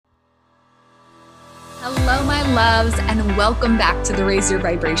Hello, my loves, and welcome back to the Raise Your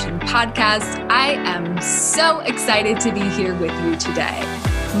Vibration podcast. I am so excited to be here with you today.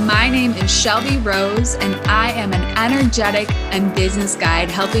 My name is Shelby Rose, and I am an energetic and business guide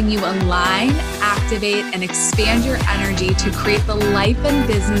helping you align, activate, and expand your energy to create the life and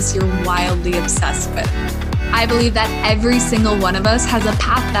business you're wildly obsessed with. I believe that every single one of us has a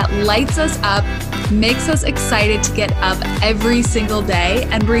path that lights us up, makes us excited to get up every single day,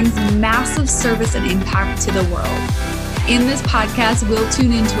 and brings massive service and impact to the world. In this podcast, we'll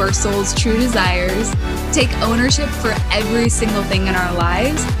tune into our soul's true desires, take ownership for every single thing in our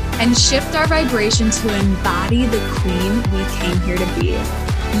lives, and shift our vibration to embody the queen we came here to be.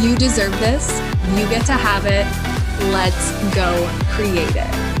 You deserve this. You get to have it. Let's go create it.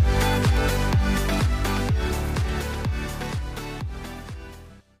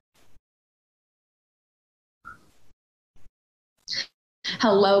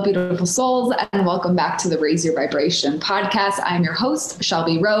 Hello, beautiful souls, and welcome back to the Raise Your Vibration podcast. I'm your host,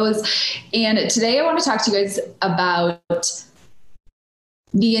 Shelby Rose, and today I want to talk to you guys about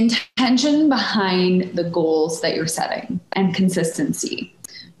the intention behind the goals that you're setting and consistency.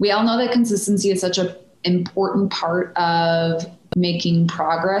 We all know that consistency is such an important part of making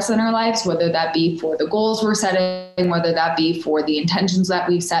progress in our lives, whether that be for the goals we're setting, whether that be for the intentions that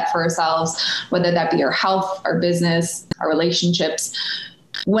we've set for ourselves, whether that be our health, our business, our relationships.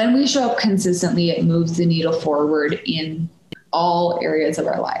 When we show up consistently, it moves the needle forward in all areas of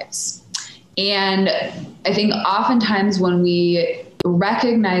our lives. And I think oftentimes when we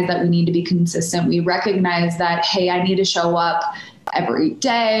recognize that we need to be consistent, we recognize that, hey, I need to show up every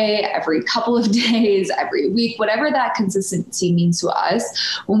day, every couple of days, every week, whatever that consistency means to us.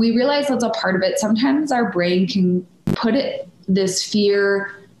 When we realize that's a part of it, sometimes our brain can put this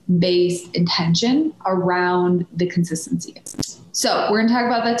fear-based intention around the consistency. So we're going to talk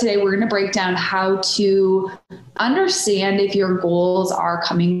about that today. We're going to break down how to understand if your goals are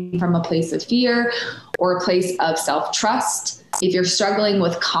coming from a place of fear or a place of self-trust. If you're struggling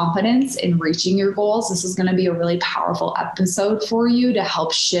with confidence in reaching your goals, this is going to be a really powerful episode for you to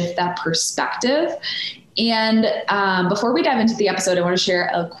help shift that perspective. And before we dive into the episode, I want to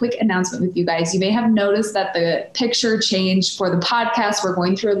share a quick announcement with you guys. You may have noticed that the picture changed for the podcast. We're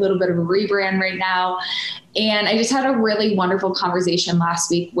going through a little bit of a rebrand right now. And I just had a really wonderful conversation last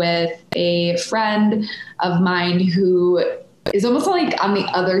week with a friend of mine who is almost like on the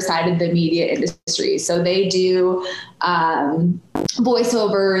other side of the media industry. So they do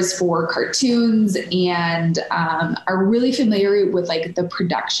voiceovers for cartoons and are really familiar with like the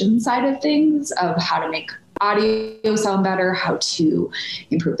production side of things, of how to make audio sound better, how to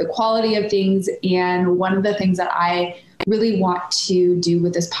improve the quality of things. And one of the things that I really want to do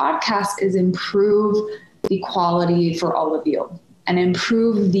with this podcast is improve the quality for all of you and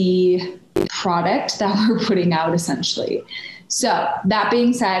improve the product that we're putting out essentially. So that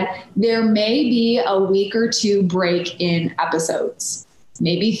being said, there may be a week or two break in episodes,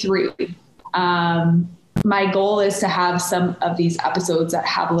 maybe 3. My goal is to have some of these episodes that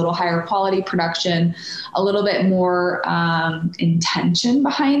have a little higher quality production, a little bit more intention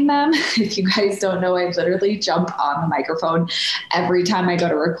behind them. If you guys don't know, I literally jump on the microphone every time I go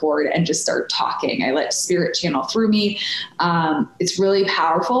to record and just start talking. I let spirit channel through me. It's really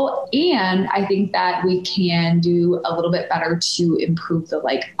powerful. And I think that we can do a little bit better to improve the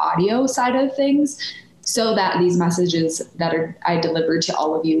audio side of things so that these messages that I deliver to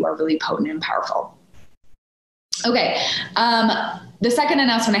all of you are really potent and powerful. Okay. The second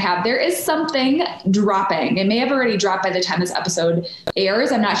announcement I have, there is something dropping. It may have already dropped by the time this episode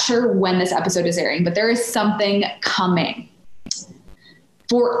airs. I'm not sure when this episode is airing, but there is something coming.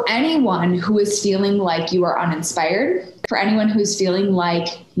 For anyone who is feeling like you are uninspired, for anyone who's feeling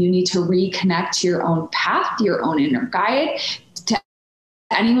like you need to reconnect to your own path, your own inner guide, to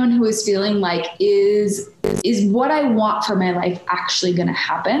anyone who is feeling like, is what I want for my life actually going to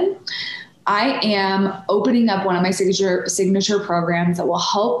happen? I am opening up one of my signature programs that will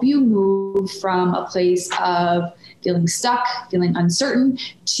help you move from a place of feeling stuck, feeling uncertain,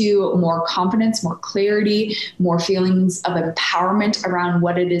 to more confidence, more clarity, more feelings of empowerment around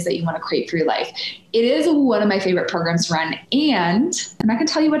what it is that you want to create for your life. It is one of my favorite programs to run, and I'm not going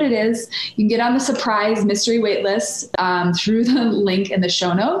to tell you what it is. You can get on the surprise mystery waitlist through the link in the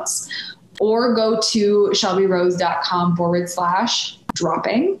show notes, or go to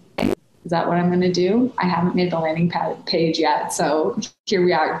shelbyrose.com/dropping. Is that what I'm going to do? I haven't made the landing page yet. So here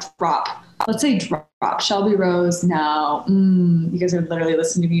we are, drop. Let's say drop. Shelby Rose. No, you guys are literally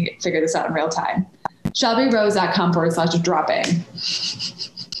listening to me figure this out in real time. shelbyrose.com/dropping.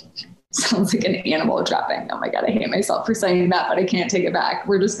 Sounds like an animal dropping. Oh my God, I hate myself for saying that, but I can't take it back.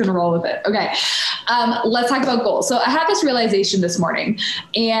 We're just going to roll with it. Okay. Let's talk about goals. So I had this realization this morning.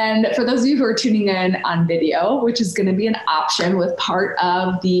 And for those of you who are tuning in on video, which is going to be an option with part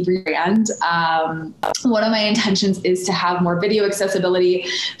of the rebrand, one of my intentions is to have more video accessibility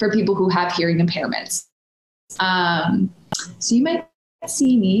for people who have hearing impairments. So you might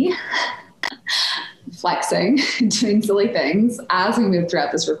see me flexing, doing silly things as we move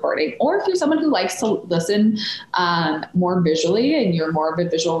throughout this recording. Or if you're someone who likes to listen more visually and you're more of a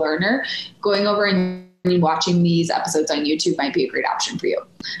visual learner, going over and watching these episodes on YouTube might be a great option for you.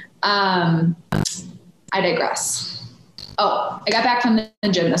 I digress. Oh, I got back from the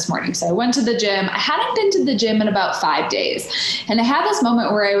gym this morning. So I went to the gym. I hadn't been to the gym in about 5 days. And I had this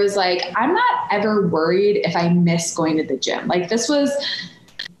moment where I was like, I'm not ever worried if I miss going to the gym. Like, this was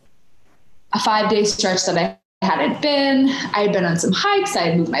a 5-day stretch that I hadn't been. I had been on some hikes. I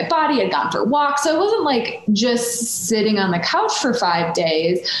had moved my body. I'd gone for walks. So it wasn't like just sitting on the couch for 5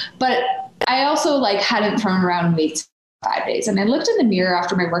 days, but I also like hadn't thrown around weights 5 days. And I looked in the mirror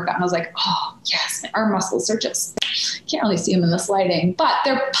after my workout and I was like, oh yes, my arm muscles are just, can't really see them in this lighting, but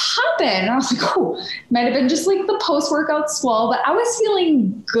they're popping. And I was like, oh, might have been just like the post-workout swell, but I was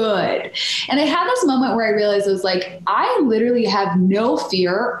feeling good. And I had this moment where I realized I was like, I literally have no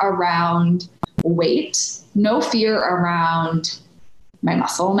fear around weight, no fear around my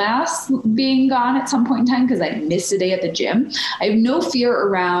muscle mass being gone at some point in time because I missed a day at the gym. I have no fear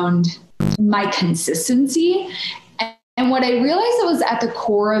around my consistency. And what I realized that was at the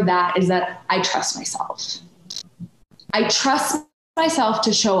core of that is that I trust myself. I trust myself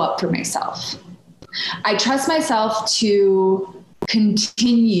to show up for myself. I trust myself to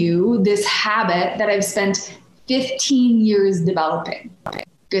continue this habit that I've spent 15 years developing.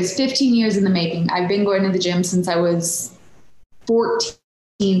 Because 15 years in the making. I've been going to the gym since I was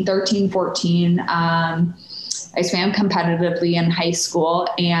 13, 14. I swam competitively in high school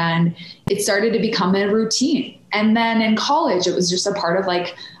and it started to become a routine. And then in college, it was just a part of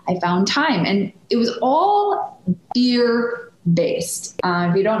like, I found time and it was all fear-based.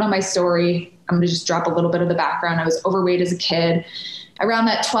 If you don't know my story, I'm going to just drop a little bit of the background. I was overweight as a kid. Around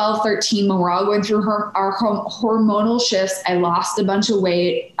that 12, 13, when we're all going through our hormonal shifts, I lost a bunch of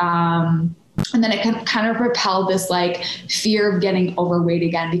weight. And then it kind of propelled this like fear of getting overweight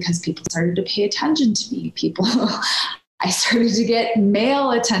again because people started to pay attention to me. I started to get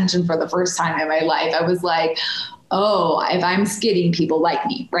male attention for the first time in my life. I was like, oh, if I'm skinny, people like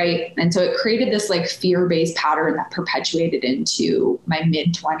me, right? And so it created this like fear-based pattern that perpetuated into my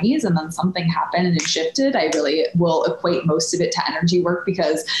mid-20s. And then something happened and it shifted. I really will equate most of it to energy work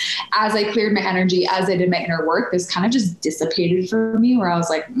because as I cleared my energy, as I did my inner work, this kind of just dissipated for me where I was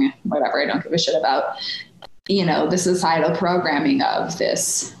like, whatever, I don't give a shit about, the societal programming of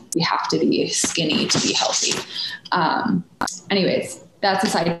this. We have to be skinny to be healthy. Anyways, that's a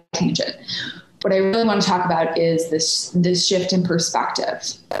side tangent. What I really want to talk about is this shift in perspective,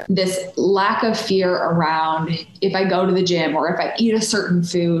 this lack of fear around if I go to the gym or if I eat a certain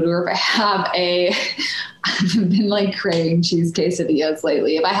food or if I have I've been like craving cheese quesadillas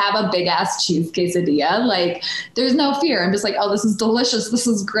lately. If I have a big ass cheese quesadilla, like there's no fear. I'm just like, oh, this is delicious. This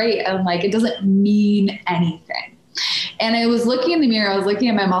is great. And like, it doesn't mean anything. And I was looking in the mirror, I was looking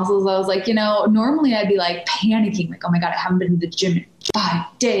at my muscles. I was like, normally I'd be like panicking, like, oh my God, I haven't been to the gym in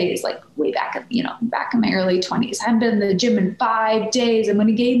 5 days, like way back, back in my early 20s. I haven't been to the gym in 5 days. I'm going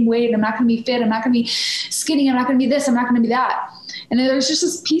to gain weight. I'm not going to be fit. I'm not going to be skinny. I'm not going to be this. I'm not going to be that. And there's just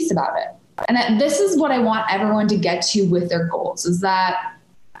this piece about it. And this is what I want everyone to get to with their goals is that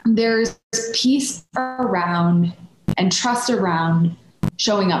there's peace around and trust around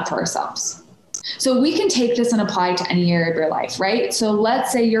showing up for ourselves. So we can take this and apply to any area of your life, right? So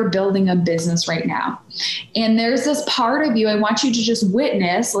let's say you're building a business right now and there's this part of you, I want you to just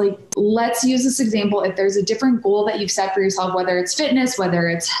witness, like, let's use this example. If there's a different goal that you've set for yourself, whether it's fitness, whether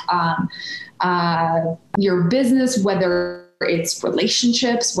it's your business, whether it's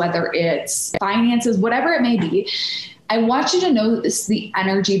relationships, whether it's finances, whatever it may be, I want you to know that this is the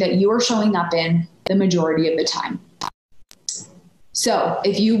energy that you're showing up in the majority of the time. So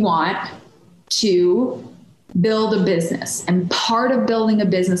if you want to build a business and part of building a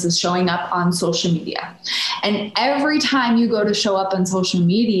business is showing up on social media. And every time you go to show up on social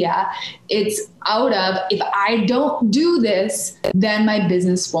media, it's out of, if I don't do this, then my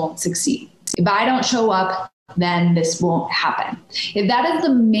business won't succeed. If I don't show up, then this won't happen. If that is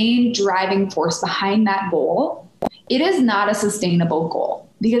the main driving force behind that goal, it is not a sustainable goal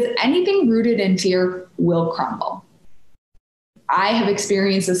because anything rooted in fear will crumble. I have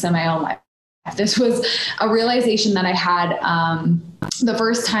experienced this in my own life. This was a realization that I had the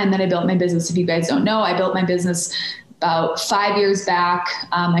first time that I built my business. If you guys don't know, I built my business about 5 years back.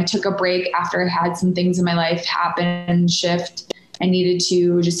 I took a break after I had some things in my life happen and shift. I needed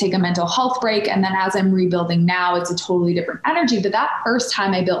to just take a mental health break. And then as I'm rebuilding now, it's a totally different energy. But that first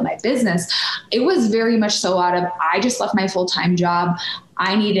time I built my business, it was very much so out of, I just left my full-time job.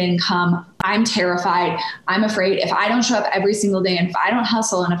 I need income. I'm terrified. I'm afraid if I don't show up every single day and if I don't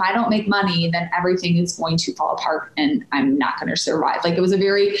hustle and if I don't make money, then everything is going to fall apart and I'm not going to survive. Like, it was a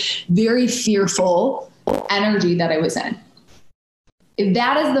very, very fearful energy that I was in. If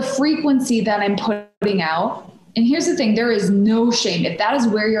that is the frequency that I'm putting out, and here's the thing, there is no shame. If that is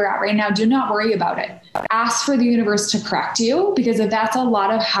where you're at right now, do not worry about it. Ask for the universe to correct you, because if that's a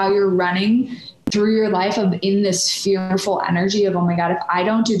lot of how you're running through your life of in this fearful energy of, oh my God, if I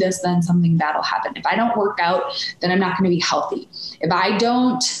don't do this, then something bad will happen. If I don't work out, then I'm not going to be healthy. If I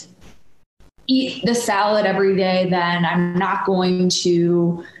don't eat the salad every day, then I'm not going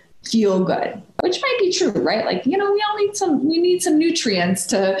to feel good, which might be true, right? Like, we all need some nutrients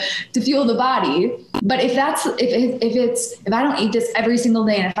to fuel the body. But if I don't eat this every single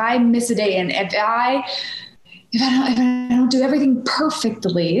day, and if I miss a day, and if I don't do everything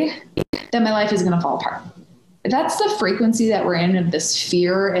perfectly, then my life is going to fall apart. If that's the frequency that we're in, of this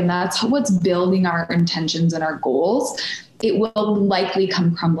fear, and that's what's building our intentions and our goals, it will likely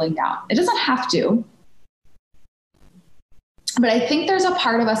come crumbling down. It doesn't have to. But I think there's a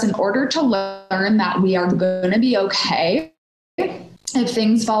part of us, in order to learn that we are going to be okay if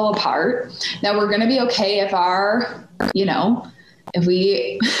things fall apart, that we're going to be okay if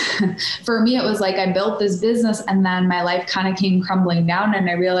for me, it was like I built this business and then my life kind of came crumbling down, and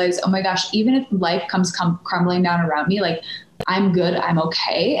I realized, oh my gosh, even if life comes crumbling down around me, like, I'm good, I'm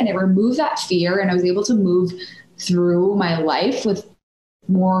okay. And it removed that fear, and I was able to move through my life with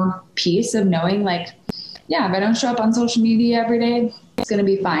more peace of knowing, like, yeah, if I don't show up on social media every day, it's going to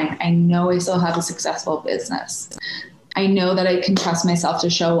be fine. I know I still have a successful business. I know that I can trust myself to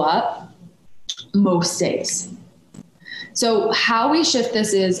show up most days. So how we shift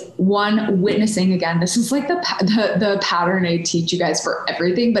this is, one, witnessing. Again, this is like the pattern I teach you guys for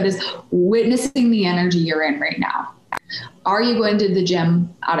everything, but is witnessing the energy you're in right now. Are you going to the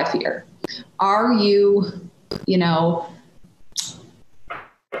gym out of fear? Are you,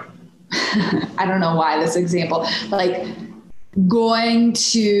 I don't know why this example, like going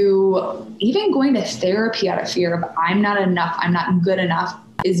to therapy out of fear of, I'm not enough, I'm not good enough,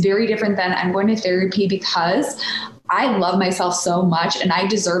 is very different than I'm going to therapy because I love myself so much and I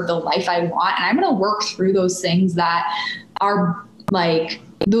deserve the life I want. And I'm going to work through those things that are like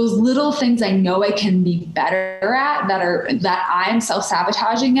those little things I know I can be better at, that I'm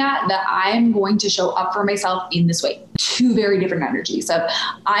self-sabotaging at, that I'm going to show up for myself in this way. Two very different energies of,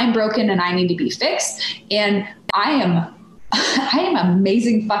 I'm broken and I need to be fixed, and I am an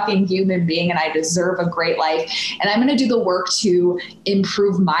amazing fucking human being and I deserve a great life. And I'm going to do the work to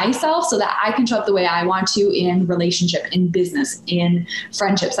improve myself so that I can show up the way I want to in relationship, in business, in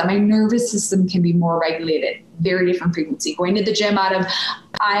friendships, that my nervous system can be more regulated. Very different frequency. Going to the gym out of,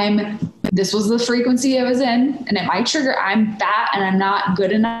 this was the frequency I was in, and it might trigger, I'm fat and I'm not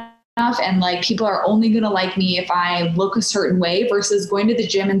good enough. And like, people are only going to like me if I look a certain way, versus going to the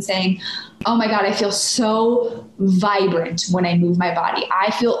gym and saying, oh my God, I feel so vibrant when I move my body. I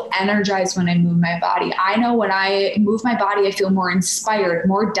feel energized when I move my body. I know when I move my body, I feel more inspired,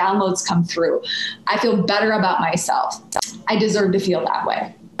 more downloads come through. I feel better about myself. I deserve to feel that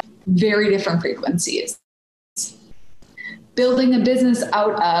way. Very different frequencies. Building a business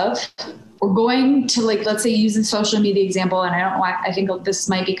out of, or going to, like, let's say using social media example, and I think this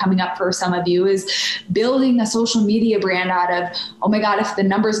might be coming up for some of you, is building a social media brand out of, oh my God, if the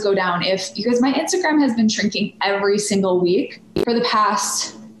numbers go down, because my Instagram has been shrinking every single week for the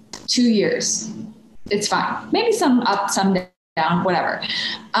past 2 years. It's fine. Maybe some up, some down, whatever.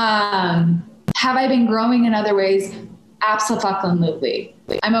 Have I been growing in other ways? Absolutely.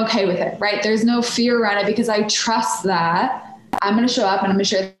 I'm okay with it, right? There's no fear around it because I trust that I'm going to show up and I'm going to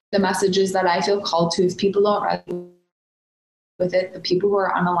share the messages that I feel called to. If people don't resonate with it, the people who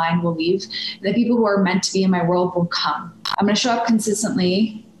are unaligned will leave. The people who are meant to be in my world will come. I'm going to show up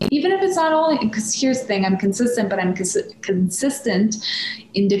consistently, even if it's not only, because here's the thing, I'm consistent, but I'm consistent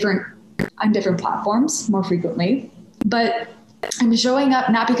on different platforms more frequently. But I'm showing up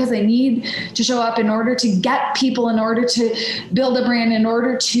not because I need to show up in order to get people, in order to build a brand, in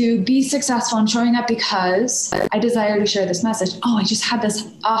order to be successful. I'm showing up because I desire to share this message. Oh, I just had this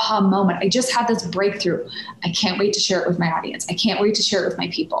aha moment. I just had this breakthrough. I can't wait to share it with my audience. I can't wait to share it with my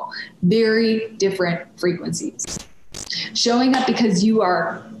people. Very different frequencies. Showing up because you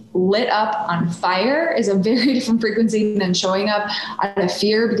are lit up on fire is a very different frequency than showing up out of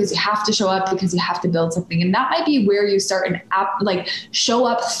fear because you have to show up because you have to build something. And that might be where you start and show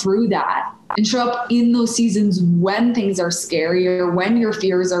up through that and show up in those seasons when things are scary or when your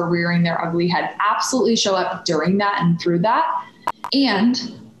fears are rearing their ugly head. Absolutely show up during that and through that.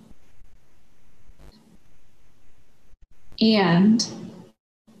 And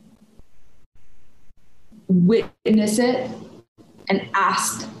witness it and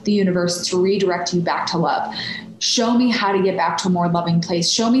ask the universe to redirect you back to love. Show me how to get back to a more loving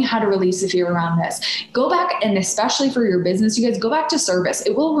place. Show me how to release the fear around this. Go back, and especially for your business, you guys, go back to service.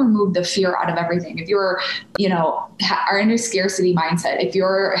 It will remove the fear out of everything. If you're, are in a scarcity mindset, if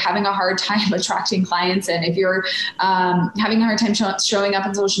you're having a hard time attracting clients, and if you're having a hard time showing up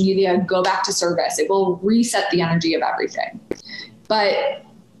on social media, go back to service. It will reset the energy of everything. But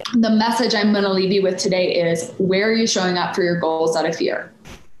the message I'm going to leave you with today is, where are you showing up for your goals out of fear?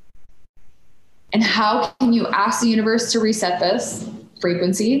 And how can you ask the universe to reset this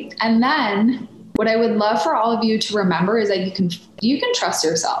frequency? And then what I would love for all of you to remember is that you can trust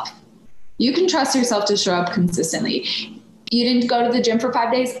yourself. You can trust yourself to show up consistently. You didn't go to the gym for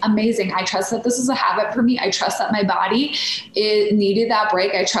 5 days? Amazing. I trust that this is a habit for me. I trust that my body needed that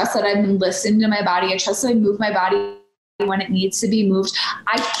break. I trust that I've been listening to my body. I trust that I move my body when it needs to be moved.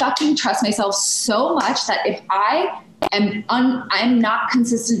 I fucking trust myself so much that if I'm not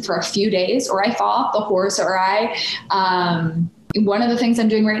consistent for a few days, or I fall off the horse, or one of the things I'm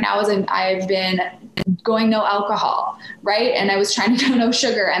doing right now is I've been going no alcohol, right? And I was trying to go no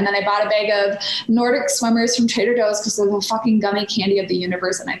sugar. And then I bought a bag of Nordic Swimmers from Trader Joe's because they're the fucking gummy candy of the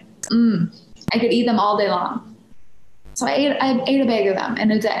universe. And I could eat them all day long. So I ate a bag of them in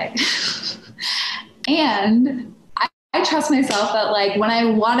a day. And I trust myself that when I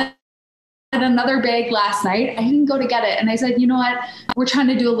wanted another bag last night, I didn't go to get it. And I said, you know what? We're trying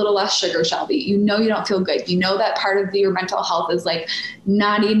to do a little less sugar, Shelby. You know, you don't feel good. You know that part of your mental health is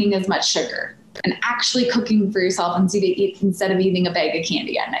not eating as much sugar and actually cooking for yourself instead of eating a bag of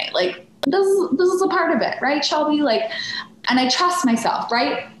candy at night. This is a part of it, right, Shelby? And I trust myself,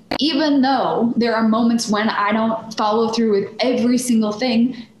 right? Even though there are moments when I don't follow through with every single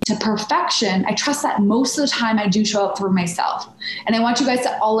thing to perfection, I trust that most of the time I do show up for myself. And I want you guys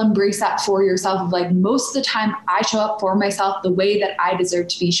to all embrace that for yourself. Most of the time I show up for myself the way that I deserve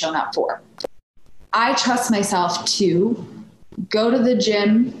to be shown up for. I trust myself to go to the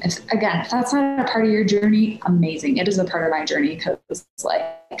gym. If that's not a part of your journey, amazing. It is a part of my journey because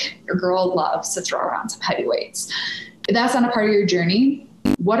your girl loves to throw around some heavy weights. If that's not a part of your journey,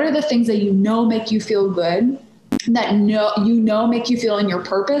 what are the things that make you feel good, that make you feel in your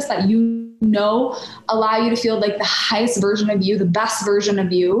purpose, that allow you to feel like the highest version of you, the best version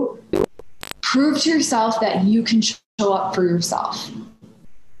of you? Prove to yourself that you can show up for yourself.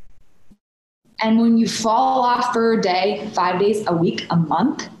 And when you fall off for a day, 5 days, a week, a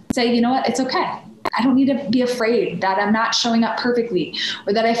month, say, you know what, it's okay. I don't need to be afraid that I'm not showing up perfectly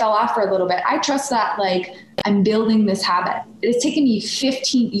or that I fell off for a little bit. I trust that I'm building this habit. It has taken me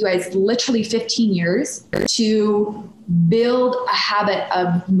 15 years to build a habit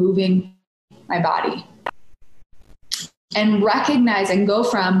of moving my body and recognize and go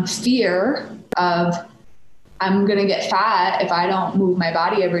from fear of I'm going to get fat if I don't move my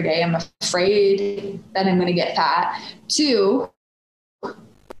body every day. I'm afraid that I'm going to get fat, to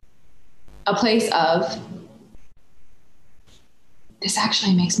a place of this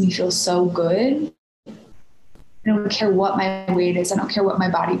actually makes me feel so good. I don't care what my weight is. I don't care what my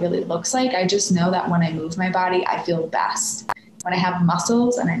body really looks like. I just know that when I move my body, I feel best. When I have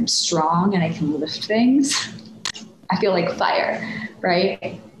muscles and I'm strong and I can lift things, I feel like fire,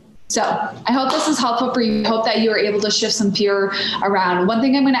 right? So I hope this is helpful for you. I hope that you are able to shift some fear around. One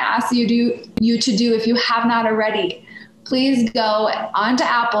thing I'm going to ask you to do, if you have not already, please go onto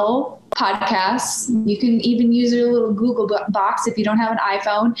Apple Podcasts. You can even use your little Google box if you don't have an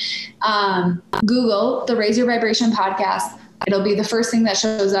iPhone. Google the Raise Your Vibration podcast. It'll be the first thing that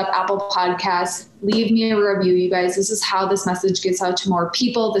shows up, Apple Podcasts. Leave me a review, you guys. This is how this message gets out to more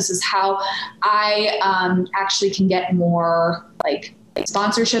people. This is how I actually can get more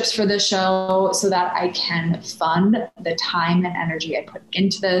sponsorships for the show so that I can fund the time and energy I put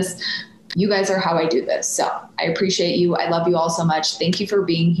into this. You guys are how I do this. So I appreciate you. I love you all so much. Thank you for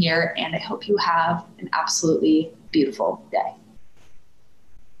being here. And I hope you have an absolutely beautiful day.